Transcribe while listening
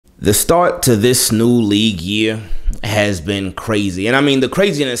The start to this new league year has been crazy. And I mean, the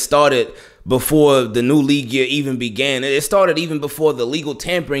craziness started before the new league year even began. It started even before the legal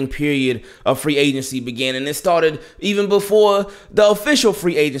tampering period of free agency began. And it started even before the official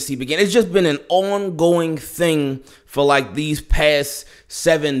free agency began. It's just been an ongoing thing for like these past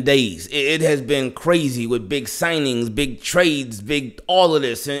 7 days. It has been crazy with big signings, big trades, big all of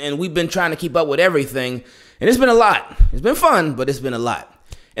this. And we've been trying to keep up with everything. And it's been a lot. It's been fun, but it's been a lot.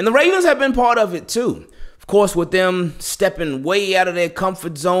 And the Ravens have been part of it too. Of course, with them stepping way out of their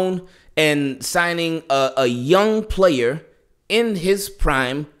comfort zone and signing a young player in his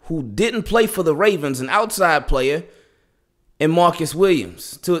prime who didn't play for the Ravens, an outside player, and Marcus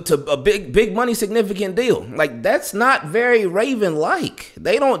Williams to a big money significant deal. Like, that's not very Raven-like.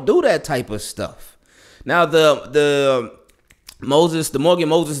 They don't do that type of stuff. Now, the Morgan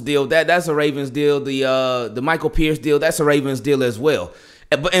Moses deal, that's a Ravens deal. The Michael Pierce deal, that's a Ravens deal as well.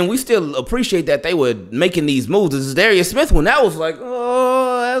 And we still appreciate that they were making these moves. This is Darius Smith one. That was like,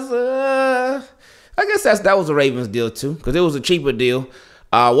 I guess that was a Ravens deal too, because it was a cheaper deal.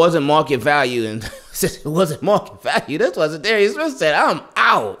 Wasn't market value, and since it wasn't market value, that's why Darius Smith said, I'm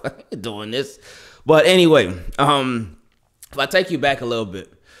out. I ain't doing this. But anyway, if I take you back a little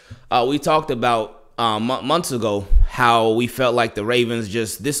bit, we talked about months ago how we felt like the Ravens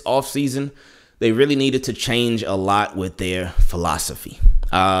just this offseason, they really needed to change a lot with their philosophy.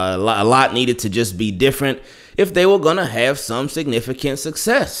 A lot needed to just be different if they were going to have some significant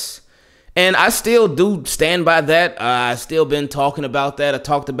success. And I still do stand by that. I've still been talking about that. I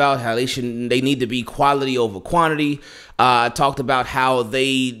talked about how they need to be quality over quantity. I talked about how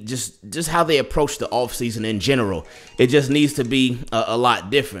they just how they approach the offseason in general. It just needs to be a lot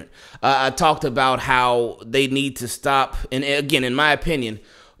different. I talked about how they need to stop, and again, in my opinion,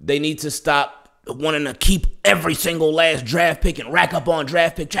 they need to stop wanting to keep every single last draft pick and rack up on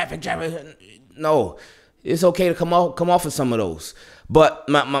draft pick traffic. No, it's okay to come off of some of those. But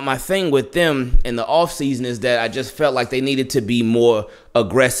my thing with them in the offseason is that I just felt like they needed to be more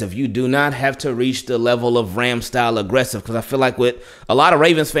aggressive. You do not have to reach the level of Ram-style aggressive, because I feel like with a lot of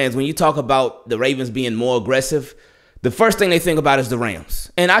Ravens fans, when you talk about the Ravens being more aggressive, the first thing they think about is the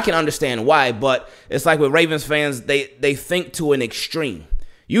Rams. And I can understand why, but it's like with Ravens fans, they think to an extreme.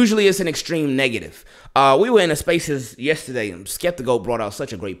 Usually it's an extreme negative. We were in a spaces yesterday, and Skeptical brought out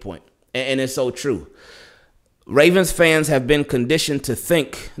such a great point, and it's so true. Ravens fans have been conditioned to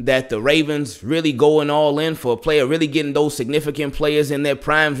think that the Ravens really going all in for a player, really getting those significant players in their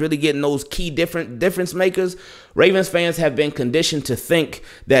primes, really getting those key difference makers. Ravens fans have been conditioned to think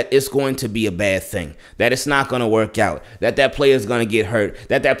that it's going to be a bad thing, that it's not going to work out, that player is going to get hurt,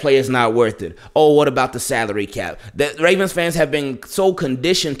 that player is not worth it. Oh, what about the salary cap? That Ravens fans have been so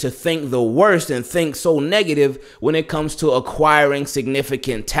conditioned to think the worst and think so negative when it comes to acquiring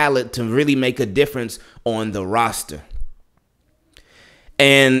significant talent to really make a difference on the roster.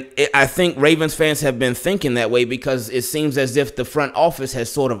 And I think Ravens fans have been thinking that way because it seems as if the front office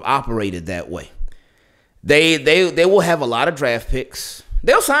has sort of operated that way. They will have a lot of draft picks.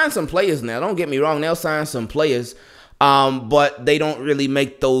 They'll sign some players now. Don't get me wrong. They'll sign some players, but they don't really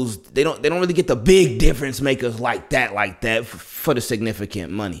make those. They don't really get the big difference makers like that for the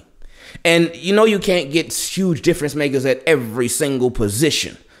significant money. And you can't get huge difference makers at every single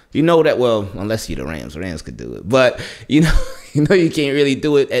position. You know that, well, unless you're the Rams. The Rams could do it. But you can't really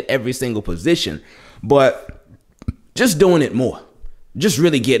do it at every single position. But just doing it more. Just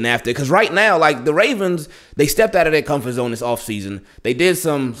really getting after it. Because right now, like the Ravens, they stepped out of their comfort zone this offseason. They did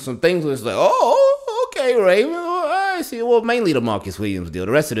some things where it's like, oh, okay, Raven. I see. Well, mainly the Marcus Williams deal.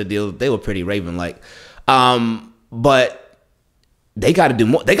 The rest of the deal, they were pretty Raven-like. But they got to do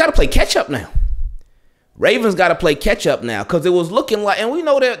more. They got to play catch-up now. Ravens got to play catch-up now, because it was looking like, and we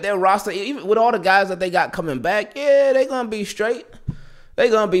know their roster, even with all the guys that they got coming back, yeah, they're going to be straight. They're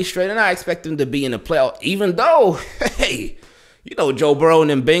going to be straight, and I expect them to be in the playoff, even though, hey, Joe Burrow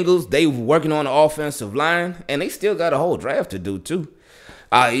and them Bengals, they working on the offensive line, and they still got a whole draft to do, too.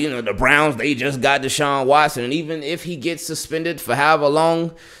 The Browns, they just got Deshaun Watson, and even if he gets suspended for however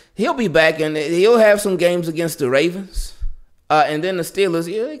long, he'll be back, and he'll have some games against the Ravens. And then the Steelers,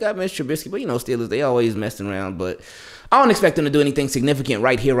 yeah, they got Mitch Trubisky, but Steelers, they always messing around. But I don't expect them to do anything significant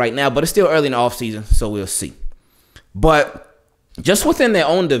right here, right now. But it's still early in the offseason, so we'll see. But just within their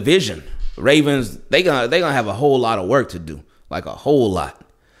own division, Ravens, they gonna have a whole lot of work to do, like a whole lot.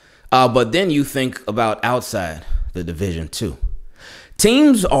 But then you think about outside the division too.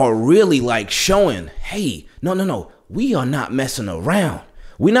 Teams are really like showing, hey, no, we are not messing around.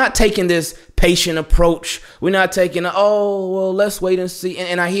 We're not taking this patient approach. We're not taking, oh, well, let's wait and see.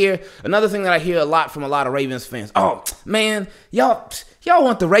 And I hear another thing that I hear a lot from a lot of Ravens fans. Oh, man, y'all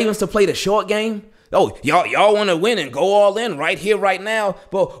want the Ravens to play the short game? Oh, y'all want to win and go all in right here, right now.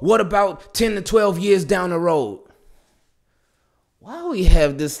 But what about 10 to 12 years down the road? Why do we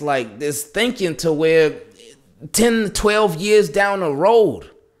have this thinking to where 10 to 12 years down the road?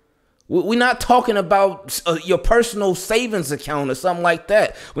 We're not talking about your personal savings account or something like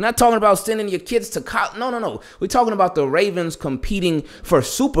that. We're not talking about sending your kids to college. No. We're talking about the Ravens competing for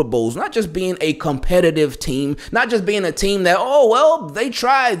Super Bowls, not just being a competitive team, not just being a team that, oh, well, they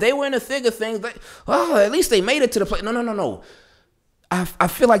tried. They were in the thick of things. At least they made it to the play. No. I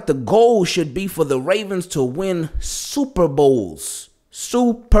feel like the goal should be for the Ravens to win Super Bowls.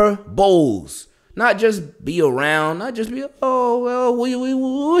 Super Bowls. Not just be around, not just be, oh, well, we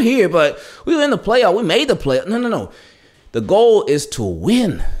were here, but we were in the playoff. We made the playoff. No. The goal is to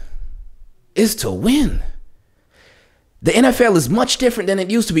win. Is to win. The NFL is much different than it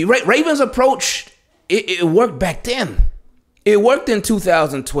used to be. Ravens approach, it worked back then. It worked in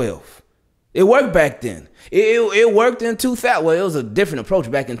 2012. It worked back then. It worked in 2000. Well, it was a different approach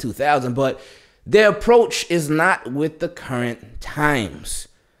back in 2000, but their approach is not with the current times.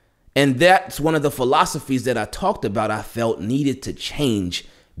 And that's one of the philosophies that I talked about I felt needed to change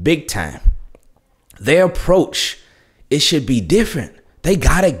big time. Their approach, it should be different. They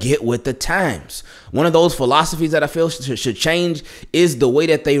got to get with the times. One of those philosophies that I feel should change is the way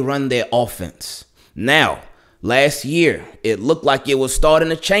that they run their offense. Now, last year, it looked like it was starting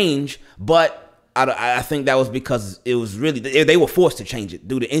to change, but I think that was because it was really, they were forced to change it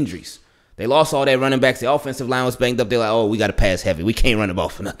due to injuries. They lost all their running backs. The offensive line was banged up. They're like, oh, we got to pass heavy. We can't run the ball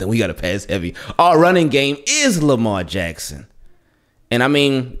for nothing. We got to pass heavy. Our running game is Lamar Jackson. And I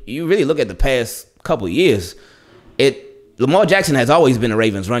mean, you really look at the past couple of years, Lamar Jackson has always been a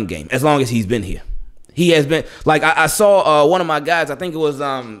Ravens run game as long as he's been here. He has been, like I saw one of my guys, I think it was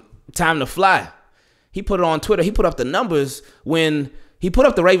Time to Fly. He put it on Twitter. He put up the numbers when he put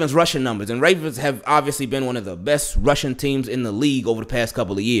up the Ravens rushing numbers, and Ravens have obviously been one of the best rushing teams in the league over the past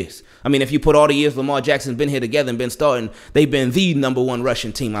couple of years. I mean, if you put all the years Lamar Jackson's been here together and been starting, they've been the #1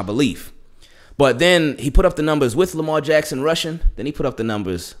 rushing team, I believe. But then he put up the numbers with Lamar Jackson rushing. Then he put up the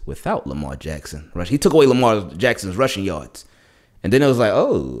numbers without Lamar Jackson rushing. He took away Lamar Jackson's rushing yards. And then it was like,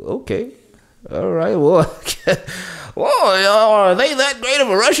 oh, okay. All right, well, well, are they that great of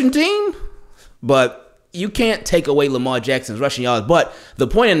a rushing team? But you can't take away Lamar Jackson's rushing yards. But the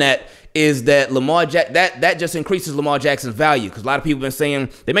point in that is that that just increases Lamar Jackson's value, because a lot of people have been saying,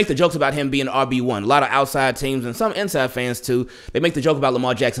 they make the jokes about him being RB1. A lot of outside teams and some inside fans too, they make the joke about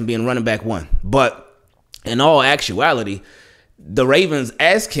Lamar Jackson being running back 1. But in all actuality, the Ravens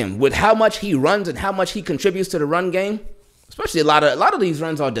ask him with how much he runs and how much he contributes to the run game, especially a lot of these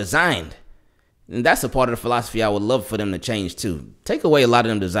runs are designed. And that's a part of the philosophy I would love for them to change too. Take away a lot of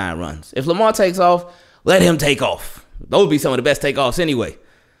them design runs. If Lamar takes off, let him take off. Those would be some of the best takeoffs anyway.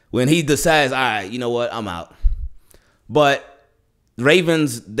 When he decides, all right, you know what, I'm out. But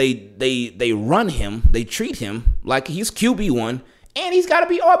Ravens, they run him, they treat him like he's QB1, and he's got to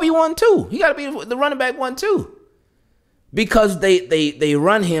be RB1 too. He got to be the running back 1 too. Because they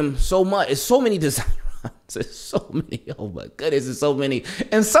run him so much. It's so many design runs. It's so many. Oh my goodness, it's so many.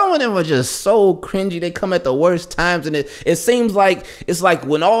 And some of them are just so cringy. They come at the worst times, and it seems like it's like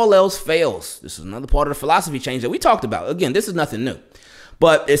when all else fails. This is another part of the philosophy change that we talked about. Again, this is nothing new.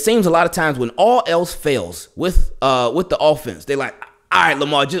 But it seems a lot of times when all else fails with the offense, they're like, all right,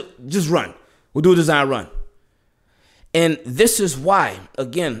 Lamar, just run. We'll do a design run. And this is why,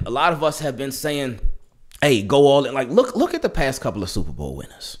 again, a lot of us have been saying, hey, go all in. Like, look at the past couple of Super Bowl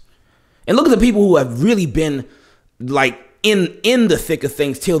winners. And look at the people who have really been like in the thick of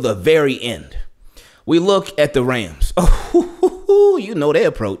things till the very end. We look at the Rams. Oh, you know their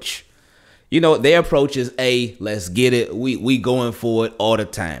approach. You know, their approach is, let's get it. We going for it all the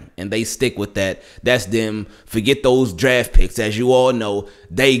time. And they stick with that. That's them. Forget those draft picks. As you all know,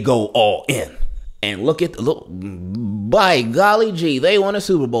 they go all in. And look, by golly gee, they won a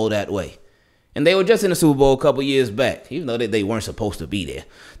Super Bowl that way. And they were just in the Super Bowl a couple years back, even though they weren't supposed to be there.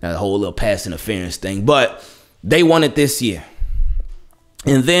 Now, the whole little pass interference thing. But they won it this year.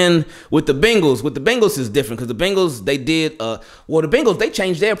 And then with the Bengals is different, because the Bengals, they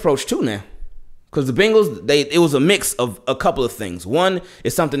changed their approach too now. Because the Bengals, it was a mix of a couple of things. One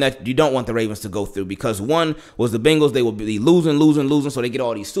is something that you don't want the Ravens to go through, because one was the Bengals, they would be losing, so they get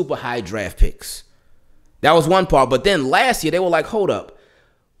all these super high draft picks. That was one part. But then last year, they were like, hold up.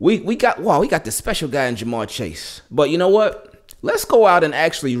 We got this special guy in Jamar Chase. But you know what? Let's go out and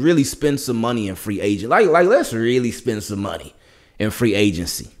actually really spend some money in free agent. Like let's really spend some money. in free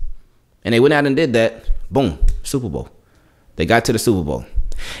agency. And they went out and did that. Boom, Super Bowl. They got to the Super Bowl.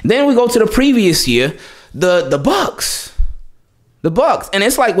 Then we go to the previous year, the Bucks. The Bucks. And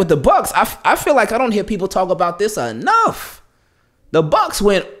it's like with the Bucks, I feel like I don't hear people talk about this enough. The Bucks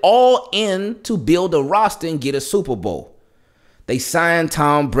went all in to build a roster and get a Super Bowl. They signed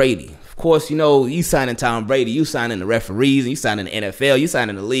Tom Brady. Of course, you know, you signing Tom Brady, you signing the referees, you signing the NFL, you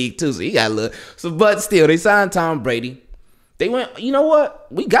signing the league too, so you got a little. So, but still, they signed Tom Brady. They went, you know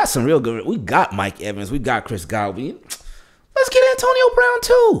what? We got some real good. We got Mike Evans. We got Chris Godwin. Let's get Antonio Brown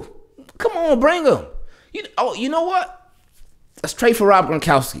too. Come on, bring him. You know what? Let's trade for Rob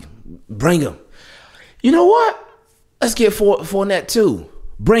Gronkowski. Bring him. You know what? Let's get Fournette too.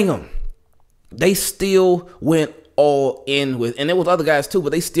 Bring him. They still went all in with, and there was other guys too,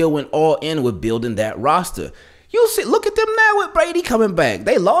 but they still went all in with building that roster. You see, look at them now with Brady coming back.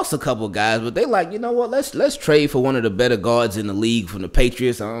 They lost a couple guys, but they like, you know what? Let's trade for one of the better guards in the league from the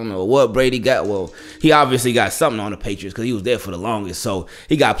Patriots. I don't know what Brady got. Well, he obviously got something on the Patriots because he was there for the longest, so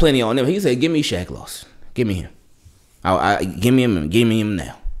he got plenty on them. He said, "Give me Shaq Lawson. Give me him. Give me him. Give me him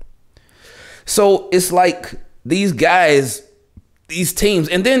now." So it's like these guys, these teams,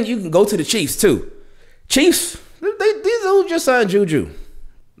 and then you can go to the Chiefs too. Chiefs, these who just signed Juju.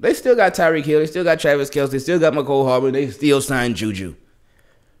 They still got Tyreek Hill. They still got Travis Kelce. They still got McCole Harbin. They still signed Juju.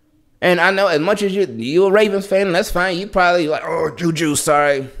 And I know as much as you're a Ravens fan, that's fine. You probably like, oh, Juju,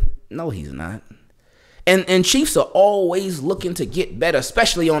 sorry. No, he's not. And Chiefs are always looking to get better,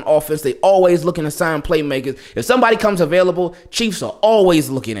 especially on offense. They always looking to sign playmakers. If somebody comes available, Chiefs are always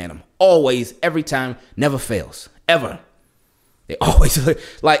looking at them. Always, every time, never fails. Ever. They always,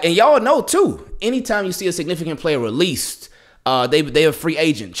 like, and y'all know too, anytime you see a significant player released, they a free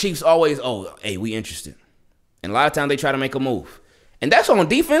agent. Chiefs always, oh, hey, we interested. And a lot of times they try to make a move. And that's on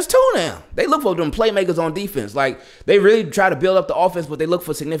defense too now. They look for them playmakers on defense. Like, they really try to build up the offense, but they look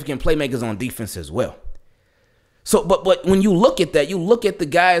for significant playmakers on defense as well. So, but when you look at that, you look at the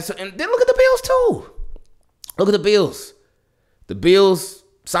guys, and then look at the Bills too. Look at the Bills. The Bills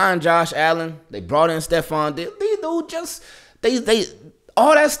signed Josh Allen. They brought in Stephon Diggs. These dudes just, they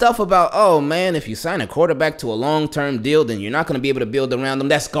all that stuff about, oh, man, if you sign a quarterback to a long-term deal, then you're not going to be able to build around them.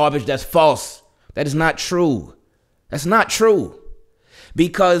 That's garbage. That's false. That is not true. That's not true.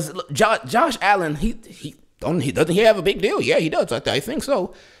 Because look, Josh Allen, he doesn't he have a big deal? Yeah, he does. I think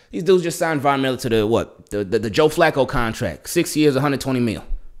so. These dudes just signed Von Miller to the Joe Flacco contract. 6 years, $120 million.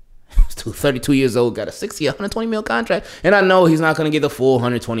 32 years old, got a 6-year, $120 million contract. And I know he's not going to get the full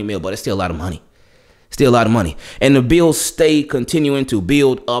 $120 million, but it's still a lot of money. Still a lot of money. And the Bills stay continuing to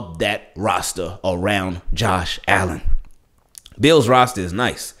build up that roster around Josh Allen. Bills roster is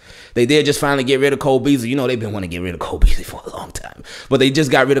nice. They did just finally get rid of Cole Beasley. You know they've been wanting to get rid of Cole Beasley for a long time. But they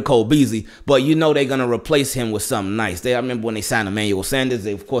just got rid of Cole Beasley. But you know they're going to replace him with something nice. I remember when they signed Emmanuel Sanders.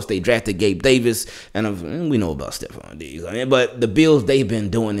 Of course, they drafted Gabe Davis. And we know about Stephon Diggs. But the Bills, they've been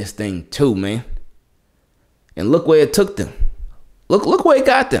doing this thing too, man. And look where it took them. Look where it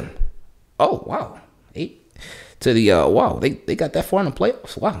got them. Oh, wow. They got that far in the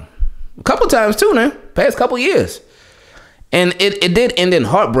playoffs. Wow. A couple times too, man. Past couple years. And it did end in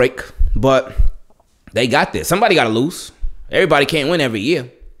heartbreak, but they got there. Somebody got to lose. Everybody can't win every year.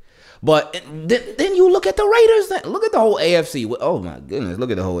 But then you look at the Raiders. Look at the whole AFC. Oh, my goodness.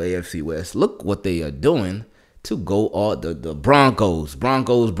 Look at the whole AFC West. Look what they are doing to go all the Broncos.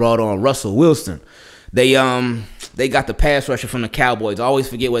 Broncos brought on Russell Wilson. They got the pass rusher from the Cowboys. I always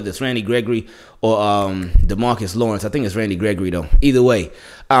forget whether it's Randy Gregory or DeMarcus Lawrence. I think it's Randy Gregory though. Either way,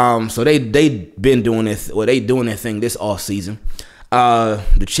 so they been doing this, or they doing their thing this offseason.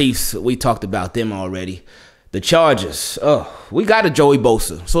 The Chiefs, we talked about them already. The Chargers, we got a Joey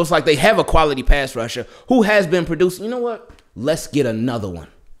Bosa, so it's like they have a quality pass rusher who has been producing. You know what? Let's get another one.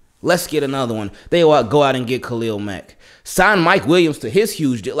 Let's get another one. They will go out and get Khalil Mack. Sign Mike Williams to his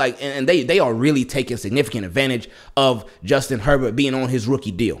huge deal. And they are really taking significant advantage of Justin Herbert being on his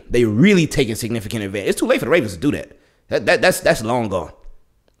rookie deal. They really taking significant advantage. It's too late for the Ravens to do that. That's long gone.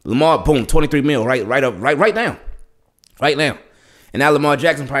 Lamar, boom, $23 million right now. Right now. And now Lamar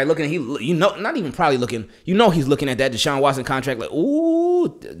Jackson probably looking, not even probably looking, he's looking at that Deshaun Watson contract like,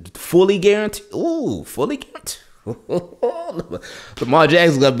 ooh, fully guaranteed. Ooh, fully guaranteed. Lamar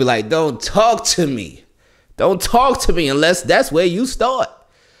Jackson's gonna be like, don't talk to me. Don't talk to me unless that's where you start.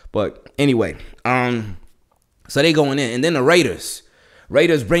 But anyway, so they going in. And then the Raiders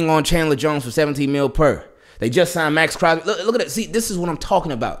bring on Chandler Jones for $17 million per. They just signed Max Crosby. Look at it. See, this is what I'm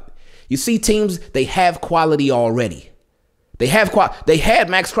talking about. You see teams, they have quality already. They had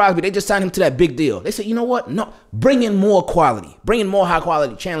Max Crosby. They just signed him to that big deal. They said, you know what? No, bring in more quality. Bring in more high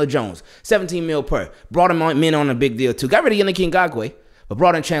quality. Chandler Jones, 17 mil per. Brought him in on a big deal too. Got rid of Yannick Ngakoue, but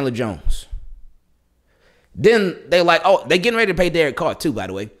brought in Chandler Jones. Then they're like, oh, they're getting ready to pay Derek Carr too, by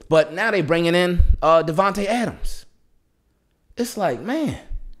the way. But now they bringing in Devontae Adams. It's like, man,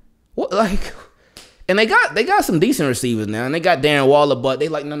 what like? And they got some decent receivers now, and they got Darren Waller, but they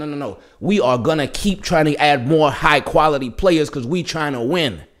like, no. We are gonna keep trying to add more high quality players because we trying to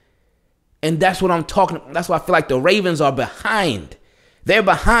win. And that's what I'm talking about. That's why I feel like the Ravens are behind. They're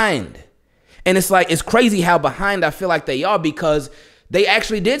behind. And it's like, it's crazy how behind I feel like they are, because they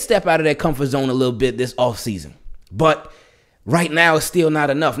actually did step out of their comfort zone a little bit this offseason. But right now, it's still not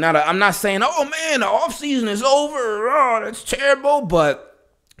enough. Now, I'm not saying, oh, man, the offseason is over. Oh, that's terrible. But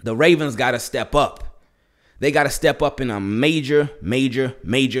the Ravens got to step up. They got to step up in a major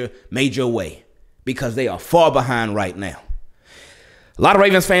way, because they are far behind right now. A lot of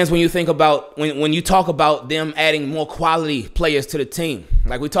Ravens fans, when you think about, when you talk about them adding more quality players to the team,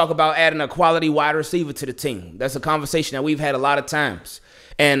 like we talk about adding a quality wide receiver to the team. That's a conversation that we've had a lot of times.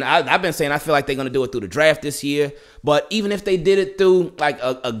 And I've been saying I feel like they're going to do it through the draft this year. But even if they did it through like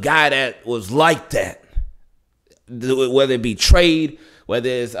a guy that was like that, whether it be trade, whether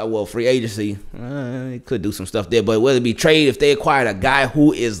it's, free agency, they could do some stuff there. But whether it be trade, if they acquired a guy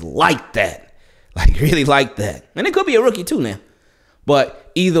who is like that, like really like that. And it could be a rookie too now.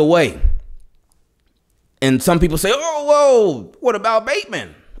 But either way, and some people say, oh, whoa, what about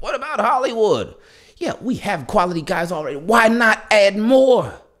Bateman? What about Hollywood? Yeah, we have quality guys already. Why not add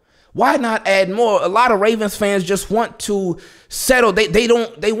more? Why not add more? A lot of Ravens fans just want to settle. They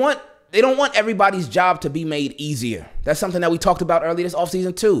don't want everybody's job to be made easier. That's something that we talked about earlier this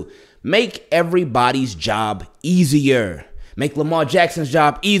offseason too. Make everybody's job easier. Make Lamar Jackson's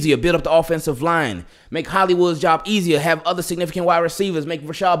job easier. Build up the offensive line. Make Hollywood's job easier. Have other significant wide receivers. Make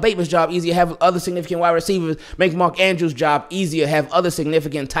Rashad Bateman's job easier. Have other significant wide receivers. Make Mark Andrews' job easier. Have other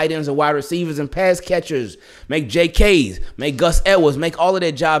significant tight ends and wide receivers and pass catchers. Make JK's. Make Gus Edwards. Make all of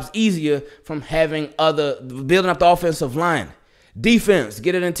their jobs easier from having building up the offensive line. Defense.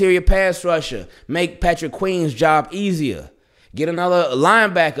 Get an interior pass rusher. Make Patrick Queen's job easier. Get another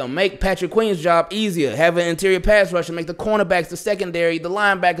linebacker. Make Patrick Queen's job easier. Have an interior pass rusher. Make the cornerbacks, the secondary, the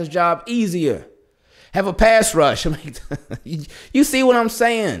linebackers' job easier. Have a pass rush. You see what I'm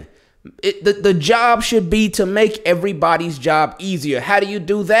saying? The job should be to make everybody's job easier. How do you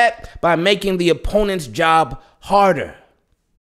do that? By making the opponent's job harder.